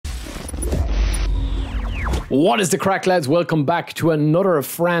What is the crack, lads? Welcome back to another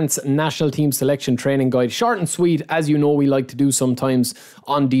France national team selection training guide. Short and sweet, as you know we like to do sometimes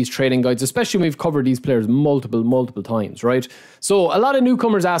on these training guides, especially when we've covered these players multiple times, right? So a lot of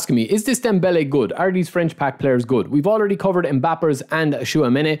newcomers asking me, is this Dembélé good? Are these French pack players good? We've already covered Mbappe's and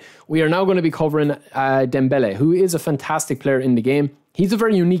Chouameni. We are now going to be covering Dembélé, who is a fantastic player in the game. He's a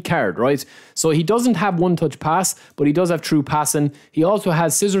very unique card, right? So he doesn't have one-touch pass, but he does have true passing. He also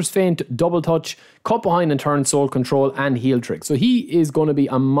has scissors feint, double touch, cut behind and turn, soul control, and heel trick. So he is going to be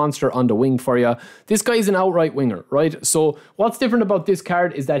a monster on the wing for you. This guy is an outright winger, right? So what's different about this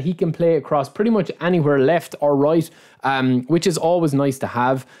card is that he can play across pretty much anywhere, left or right, which is always nice to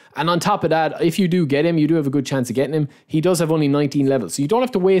have. And on top of that, if you do get him, you do have a good chance of getting him. He does have only 19 levels, so you don't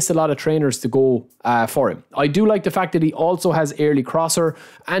have to waste a lot of trainers to go for him. I do like the fact that he also has early crosser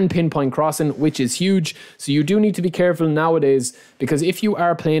and pinpoint crossing, which is huge. So you do need to be careful nowadays, because if you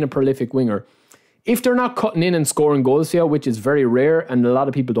are playing a prolific winger, if they're not cutting in and scoring goals for you, which is very rare, and a lot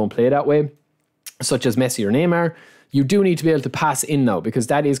of people don't play that way, such as Messi or Neymar, you do need to be able to pass in now, because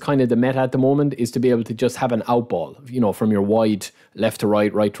that is kind of the meta at the moment, is to be able to just have an out ball, you know, from your wide, left to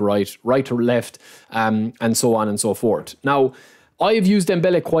right, right to right, right to left, and so on and so forth. Now, I have used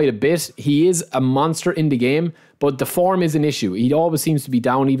Dembélé quite a bit. He is a monster in the game, but the form is an issue. He always seems to be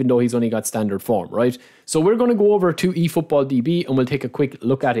down, even though he's only got standard form, right? So we're going to go over to eFootball DB and we'll take a quick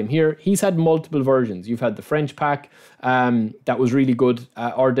look at him here. He's had multiple versions. You've had the French pack that was really good,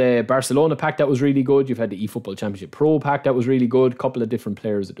 or the Barcelona pack that was really good. You've had the eFootball Championship Pro pack that was really good. Couple of different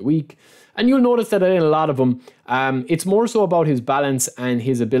players of the week. And you'll notice that in a lot of them, it's more so about his balance and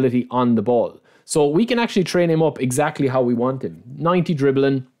his ability on the ball. So we can actually train him up exactly how we want him. 90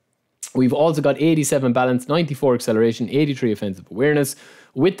 dribbling. We've also got 87 balance, 94 acceleration, 83 offensive awareness.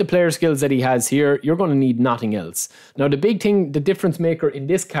 With the player skills that he has here, you're going to need nothing else. Now, the big thing, the difference maker in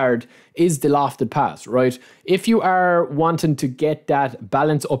this card is the lofted pass, right? If you are wanting to get that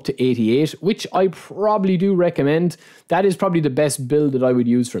balance up to 88, which I probably do recommend, that is probably the best build that I would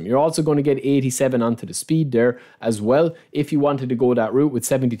use for him. You're also going to get 87 onto the speed there as well, if you wanted to go that route, with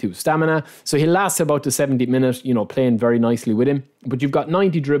 72 stamina. So he'll last about the 70 minute, you know, playing very nicely with him. But you've got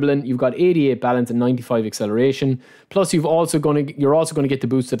 90 dribbling, you've got 88 balance and 95 acceleration. Plus you're also going to get the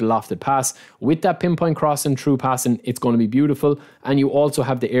boost of the lofted pass. With that pinpoint crossing, true passing, it's going to be beautiful. And you also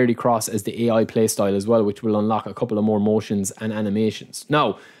have the early cross as the AI playstyle as well, which will unlock a couple of more motions and animations.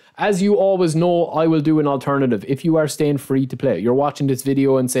 Now, as you always know, I will do an alternative. If you are staying free to play, you're watching this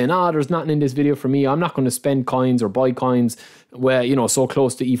video and saying, there's nothing in this video for me, I'm not going to spend coins or buy coins where, you know, so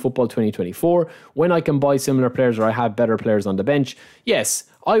close to eFootball 2024 when I can buy similar players or I have better players on the bench. Yes,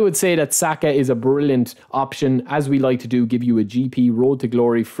 I would say that Saka is a brilliant option, as we like to do, give you a GP, road to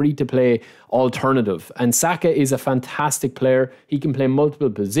glory, free to play alternative. And Saka is a fantastic player. He can play multiple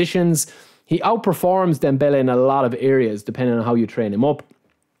positions. He outperforms Dembélé in a lot of areas, depending on how you train him up.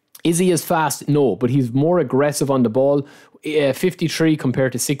 Is he as fast? No, but he's more aggressive on the ball. 53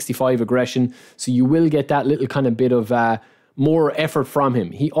 compared to 65 aggression. So you will get that little kind of bit of more effort from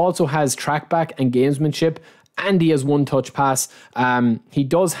him. He also has track back and gamesmanship, and he has one-touch pass. He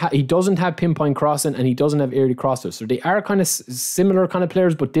doesn't have pinpoint crossing, and he doesn't have early crossers. So they are kind of similar kind of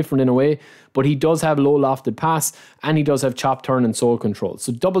players, but different in a way. But he does have low lofted pass, and he does have chop, turn, and soul control.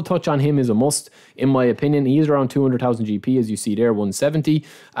 So double touch on him is a must, in my opinion. He is around 200,000 GP, as you see there, 170.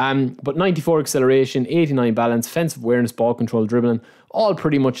 But 94 acceleration, 89 balance, offensive awareness, ball control, dribbling, all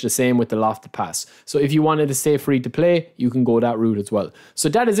pretty much the same with the lofted pass. So if you wanted to stay free to play, you can go that route as well. So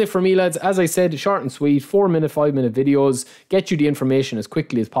that is it for me, lads. As I said, short and sweet, 4-minute, 5-minute videos. Get you the information as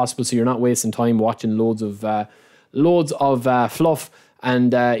quickly as possible, so you're not wasting time watching loads of fluff.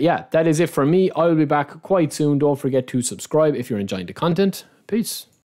 And yeah, that is it for me. I'll be back quite soon. Don't forget to subscribe if you're enjoying the content. Peace.